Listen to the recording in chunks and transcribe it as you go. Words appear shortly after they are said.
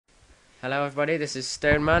Hello everybody, this is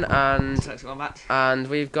Stoneman and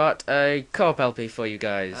we've got a co-op LP for you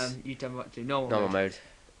guys. You tell me what to do. Normal mode. mode.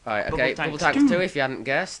 Alright, okay, Bubble Tanks 2 if you hadn't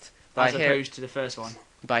guessed. As opposed to the first one.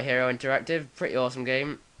 By Hero Interactive, pretty awesome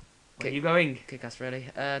game. Where are you going? Kick-ass really.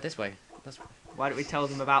 This way. Why don't we tell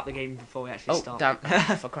them about the game before we actually start? Oh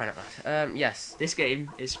damn, for crying out loud. Yes. This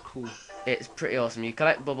game is cool. It's pretty awesome. You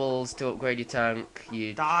collect bubbles to upgrade your tank,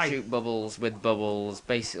 you shoot bubbles with bubbles,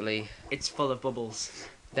 basically. It's full of bubbles.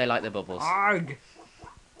 They like the bubbles. Arg!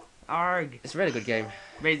 Arg! It's a really good game.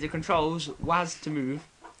 Raise the controls, WAS to move,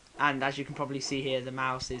 and as you can probably see here, the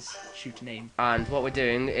mouse is shoot and aim. And what we're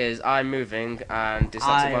doing is I'm moving and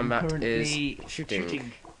DyslexicWombat is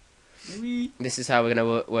shooting. This is how we're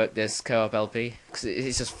going to work this co-op LP, because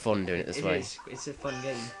it's just fun doing it this way. It's a fun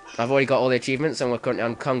game. I've already got all the achievements and we're currently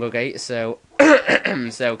on Congregate, so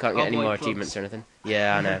so we can't get any more achievements or anything.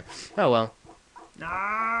 Yeah, I know. Oh well.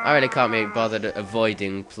 I really can't be bothered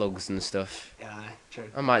avoiding plugs and stuff. Yeah,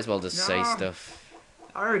 true. I might as well just say stuff.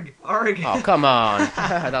 Arg! Arg! Oh, come on.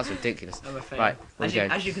 That's ridiculous. I'm a fan. Right, as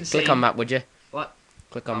you can see... Click on map, would you? What?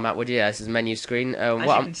 Click on map, would you? Yeah, this is menu screen. As you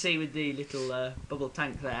can see with the little bubble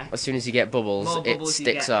tank there. As soon as you get bubbles, it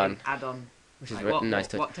sticks on. Add-on. Which is nice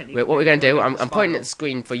touch. What we're going to do, I'm pointing at the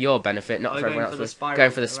screen for your benefit, not for everyone else.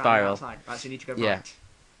 Going for the spiral. Right, so you need to go yeah. right.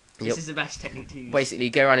 This is the best technique to use.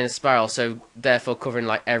 Basically, go around in a spiral, so therefore covering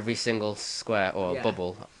like every single square or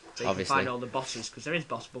bubble, so obviously. You can find all the bosses, because there is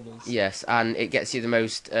boss bubbles. Yes, and it gets you the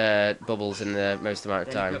most bubbles in the most amount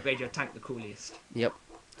of time. You can upgrade your tank the coolest. Yep.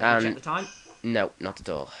 Can you check the time? No, not at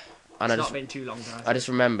all. And it's not been too long, guys. I just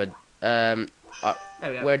remembered.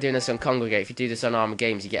 We're doing this on Congregate. If you do this on Armour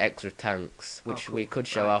Games, you get extra tanks, which we could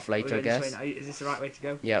show off later, I guess. Is this the right way to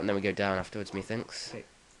go? Yeah, and then we go down afterwards, methinks. Okay.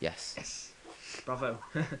 Yes. Yes. Bravo.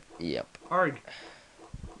 Yep. Arg.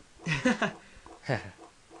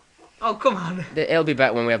 Oh, come on. It'll be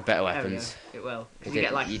better when we have better weapons. It will.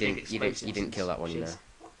 You didn't kill that one, you know.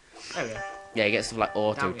 There we go. Yeah, you get stuff like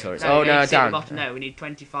auto turrets. Oh, no, down. No, we need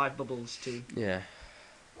 25 bubbles to... Yeah.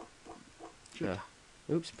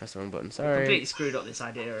 Oops, press the wrong button. Sorry. We completely screwed up this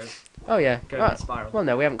idea of... Oh, yeah. Going in a spiral. Well,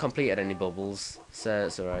 no, we haven't completed any bubbles, so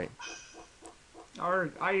it's alright. Yeah. Oh,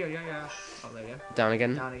 there we go. Down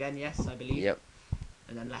again? Down again, yes, I believe. Yep.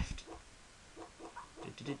 And then left.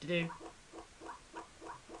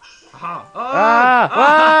 Aha!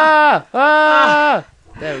 Oh! Ah!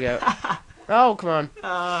 There we go. Oh, come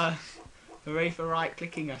on. Hooray for right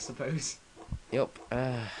clicking, I suppose. Yep.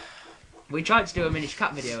 We tried to do a minish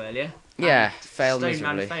cat video earlier. Yeah, failed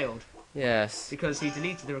miserably. Stoneman failed. Yes. Because he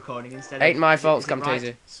deleted the recording instead. Ain't my fault, it's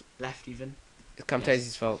Camtasia. Left even. It's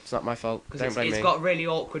Camtasia's fault. It's not my fault. Don't blame me. It's got really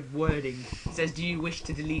awkward wording. It says, "Do you wish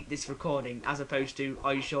to delete this recording?" as opposed to,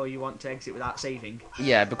 "Are you sure you want to exit without saving?"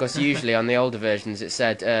 Yeah, because usually on the older versions it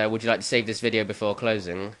said, "Would you like to save this video before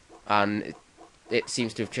closing?" And it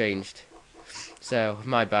seems to have changed. So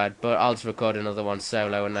my bad, but I'll just record another one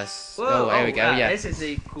solo unless. Whoa, here we go. Yeah. This is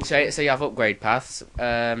the cool so you have upgrade paths.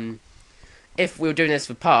 If we were doing this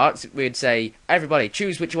for parts, we'd say, everybody,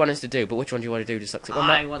 choose which you want us to do, but which one do you want to do? Dyslexic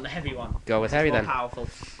Wombat? I want the heavy one. Go with heavy then. More powerful.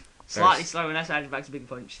 Slightly slower and less back to big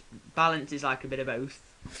punch. Balance is like a bit of both.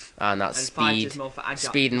 And that's speed. More for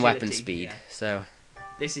speed and weapon speed. Yeah. So.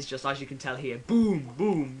 This is just, as you can tell here, boom,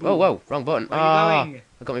 boom, boom. Oh, whoa, wrong button. Where are you going?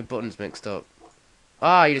 I got my buttons mixed up.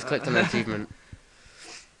 You just clicked on the achievement.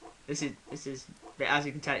 This is, as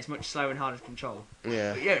you can tell, it's much slower and harder to control.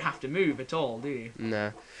 Yeah. But you don't have to move at all, do you?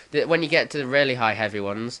 No. When you get to the really high heavy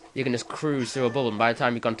ones, you can just cruise through a bubble, and by the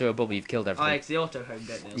time you've gone through a bubble, you've killed everything. Oh, it's the auto home,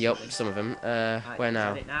 don't they? Yep, some of them. Where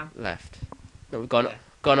now? Now? Left. No, we've gone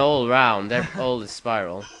all round, all the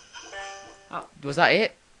spiral. Oh. Was that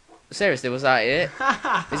it? Seriously, was that it?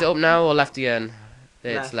 Is it up now or left again?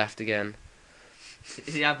 It's left again.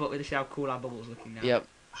 But see how cool our bubble's looking now? Yep.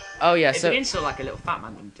 Oh yeah, so... It begins to look like a little fat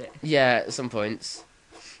man, doesn't it? Yeah, at some points.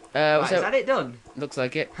 Right, so, is that it done? Looks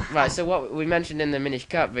like it. Right, so what we mentioned in the Minish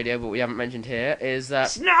Cat video, but we haven't mentioned here, is that...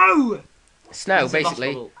 Snow! Snow,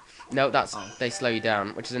 basically. No, that's... They slow you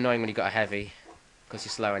down, which is annoying when you've got a heavy, because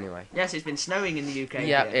you're slow anyway. Yes, it's been snowing in the UK.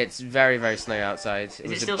 Yeah, it's very, very snowy outside.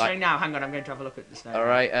 Is it still snowing now? Hang on, I'm going to have a look at the snow.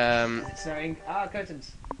 Alright, Is it snowing?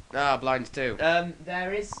 Curtains. Blind too.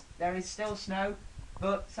 There is still snow.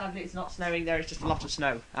 But sadly, it's not snowing. There is just a lot of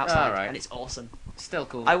snow outside, and it's awesome. Still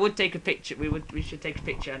cool. I would take a picture. We should take a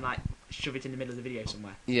picture and like shove it in the middle of the video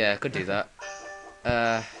somewhere. Yeah, could do that.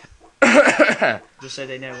 Just so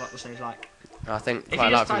they know what the snow's like. I think quite a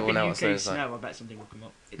lot of people will know what snow's like. Snow, I bet something will come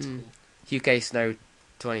up. It's cool. UK snow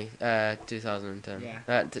 2010.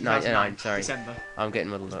 Yeah. 99, sorry. December. I'm getting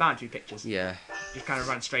muddled It's up. bound to be pictures. Yeah. You kind of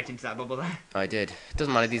ran straight into that bubble there. I did.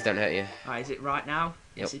 Doesn't matter, these don't hurt you. Right, is it right now?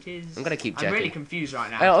 Yes, it is. I'm gonna keep checking. I'm really confused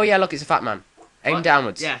right now. Oh yeah, look, it's a fat man. Aim What?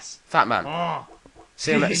 downwards. Yes. Fat man. Oh.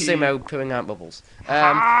 Sumo pooing out bubbles.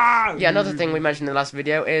 Yeah, another thing we mentioned in the last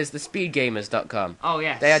video is the speedgamers.com. Oh,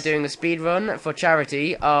 yes. They are doing a speed run for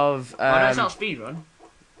charity of... oh, no, it's not a speed run.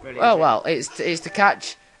 Really, oh, well, it's to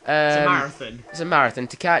catch... it's a marathon. It's a marathon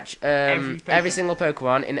to catch every Pokemon. single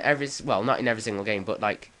Pokemon in every... Well, not in every single game, but,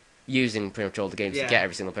 like, using pretty much all the games Yeah. to get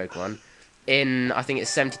every single Pokemon. In, I think it's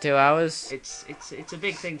 72 hours. It's a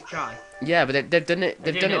big thing to try. Yeah, but they've done it.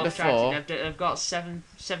 They've done it before. They've got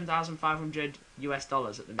 $7,500 US at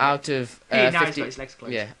the minute. Out of Now he's got 50, his legs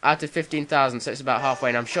closed. yeah, out of 15,000, so it's about halfway.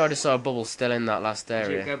 And I'm sure I just saw a bubble still in that last So you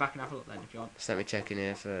area. go back and have a look then if you want. Just let me check in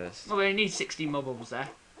here first. Well, we only need 16 more bubbles there.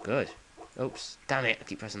 Good. Oops. Damn it! I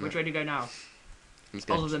keep pressing Which that. way do you go now? It's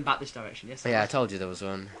good. Other than back this direction, yes. Yeah, I told you there was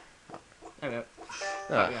one. There we go.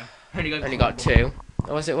 Oh, There we go. only got two.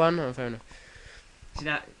 Oh, was it one? Oh, fair enough. See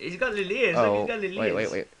now, he's got little ears. Oh, Look, he's got little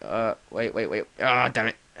ears. wait. Ah, damn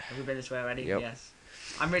it. Have we been this way already? Yep. Yes.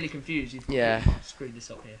 I'm really confused. You've Yeah. screwed this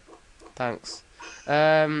up here. Thanks.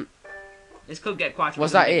 This could get quite a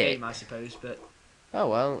Was that big it? game, I suppose, but Oh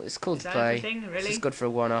well, it's cool is to that play. everything, really? It's just good for a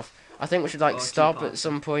one-off. I think we should like Or two stop at parts.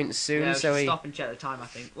 some point soon, yeah, we so should we. stop and check the time, I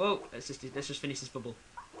think. Whoa, let's just finish this bubble.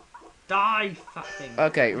 Die, fat thing.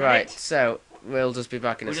 Okay, Is that right. it? So we'll just be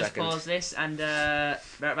back in We'll a just second. pause this and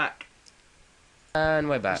right back. And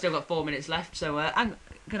we're We've back. still got 4 minutes left, so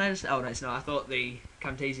can I just? Oh no, it's not. I thought the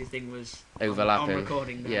Camtasia thing was Overlapping. on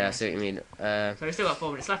recording. There. Yeah, I see what you mean. So we've still got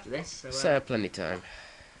 4 minutes left of this. So plenty of time.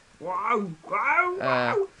 Wow!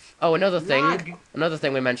 Wow! Oh, another thing. Lag. Another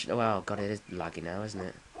thing we mentioned. Oh, wow, God, it is laggy now, isn't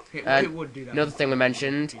it? It would do that. Another thing we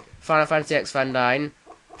mentioned. Final Fantasy X Fan 9.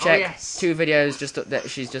 Check yes. 2 videos that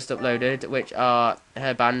she's just uploaded, which are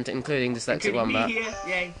her band, including DyslexicWombat. Here.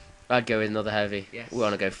 Yay! I'd go with another heavy. Yes. We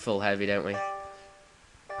want to go full heavy, don't we?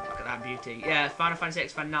 Look at that beauty. Yeah, Final Fantasy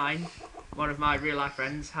X Fan 9. One of my real life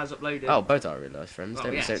friends has uploaded. Oh, both are real life friends. Well,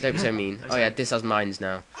 don't, yes. don't be so mean. I'm Oh yeah, sorry. this has mines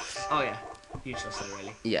now. Oh yeah, useless though,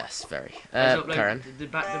 really. Yes, very. Has uploaded Karen. the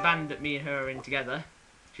band that me and her are in together.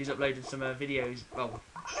 She's uploaded some videos. Well,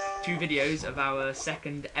 2 videos of our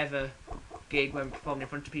second ever gig when we performed in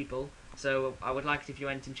front of people. So I would like it if you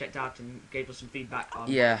went and checked out and gave us some feedback on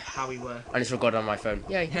how we were. And it's recorded on my phone.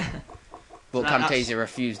 Yay. But Camtasia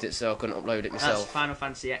refused it, so I couldn't upload it myself. That's Final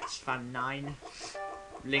Fantasy X Fan 9.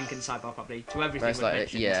 Link in the sidebar probably to everything Most we've likely,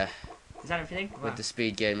 mentioned. yeah. Is that everything? Wow. With the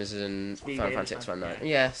speed gamers and Speed Final gamers, Fantasy X Fan 9. yeah.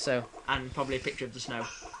 Yeah, so. And probably a picture of the snow. As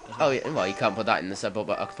well. Oh yeah, well you can't put that in the sub, but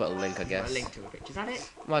I could put a link, I Got guess. a link to a picture. Is that it?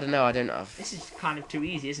 Well, I don't know. I don't have. This is kind of too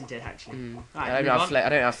easy, isn't it? Actually. Right, I move don't on. have. I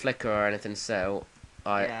don't have Flickr or anything, so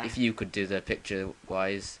Yeah. if you could do the picture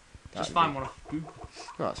wise. Just find one off Google.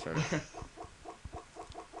 Oh, that's fair enough.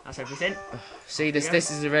 That's everything. See, this Yeah.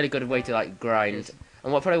 this is a really good way to like grind. Yes.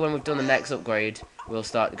 And what probably when we've done the next upgrade, we'll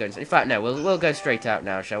start going. In fact, no, we'll go straight out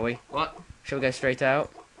now, shall we? What? Shall we go straight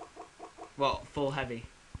out? What? Full heavy.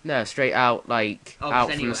 No, straight out, like Oh, out just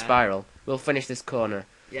from anywhere. the spiral. We'll finish this corner.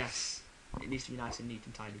 Yes. It needs to be nice and neat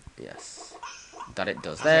and tidy. Yes, that it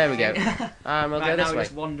does. That's there we go. everything. And we'll Right, go now this we way.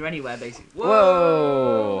 just wander anywhere, basically.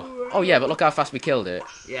 Whoa! Oh yeah, but look how fast we killed it.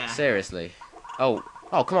 Yeah. Seriously. Oh,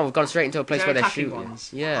 come on, we've gone straight into a place They're where they're attacking shooting. ones.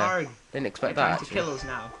 Yeah, Arg. didn't They're expect trying that. to Actually. kill us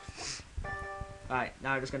now. Right,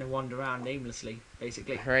 now we're just going to wander around aimlessly,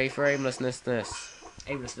 basically. Hooray for aimlessness!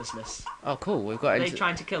 Aimlessness. Oh, cool. We've got Are they into.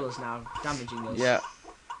 trying to kill us now? Damaging us? Yeah.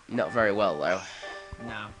 Not very well though.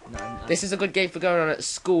 No. This is a good game for going on at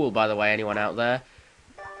school, by the way. Anyone out there?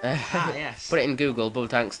 Ah, yes. Put it in Google. Bubble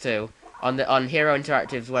Tanks 2 on Hero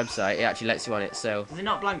Interactive's website. It actually lets you on it. So Does it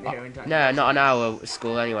not blank the Hero Interactive? no, not on our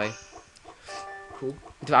school anyway. Cool.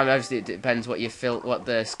 I mean, obviously, it depends what what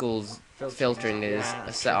the school's filtering is Yeah,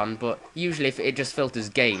 that's set true. on. But usually, if it just filters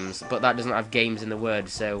games, but that doesn't have games in the word.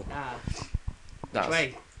 So Ah. that's Which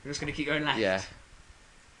way? We're just going to keep going left. yeah.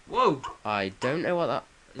 Whoa! I don't know what that.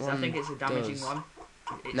 I think it's a damaging does. one.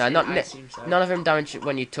 It's, No, not I ne- assume so. None of them damage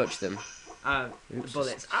when you touch them. The Oops.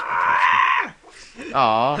 bullets. Ah!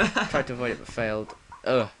 Aw, tried to avoid it but failed.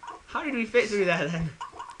 Ugh, How did we fit through there then?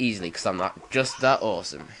 easily because I'm just that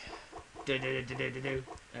awesome. There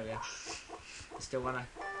we go. Still wanna.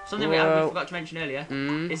 Something we forgot to mention earlier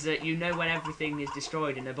is that you know when everything is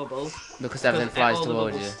destroyed in a bubble Because everything flies all the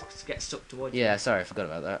towards you. bubbles get stuck towards you. Yeah, sorry, I forgot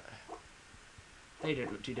about that. They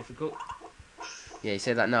don't look too difficult. Yeah, you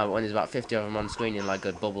say that now, but when there's about 50 of them on screen in like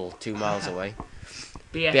a bubble 2 miles away.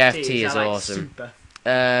 BFT is like awesome. Super.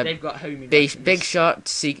 Uh, They've got homing. big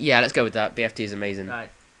shot. Yeah, let's go with that. BFT is amazing. Right.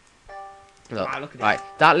 Look, Wow, look at right,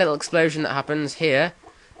 that little explosion that happens here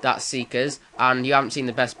That's Seekers, and you haven't seen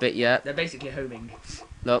the best bit yet. They're basically homing.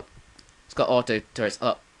 Look, it's got auto turrets.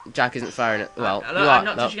 Look, Jack isn't firing it. Well, look, I'm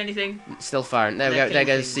not touching anything. Still firing. There we go. There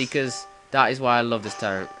goes Seekers. That is why I love this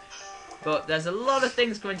tank. But there's a lot of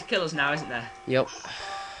things going to kill us now, isn't there? Yep.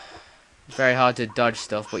 It's very hard to dodge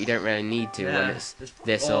stuff, but you don't really need to when it's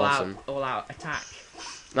this awesome. All out attack.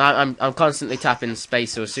 I'm constantly tapping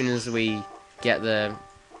space, so as soon as we get the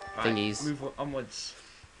thingies. Move onwards.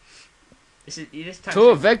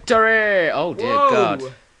 To victory! Oh dear God.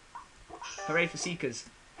 Hooray for Seekers.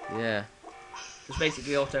 Yeah. Just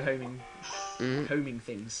basically auto homing, homing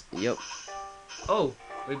things. Yep. Oh,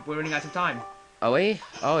 we're running out of time. Are we?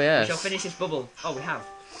 Oh yes. We shall finish this bubble. Oh, we have.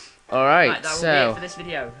 Alright, that will be it for this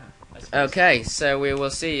video. Okay, so we will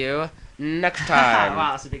see you next time.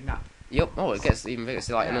 Wow, that's a big map. Yep. Oh, it gets even bigger. It's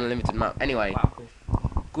like an unlimited map. Anyway. Wow, cool.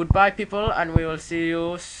 Goodbye, people, and we will see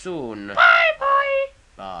you soon. Bye, bye.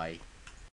 Bye.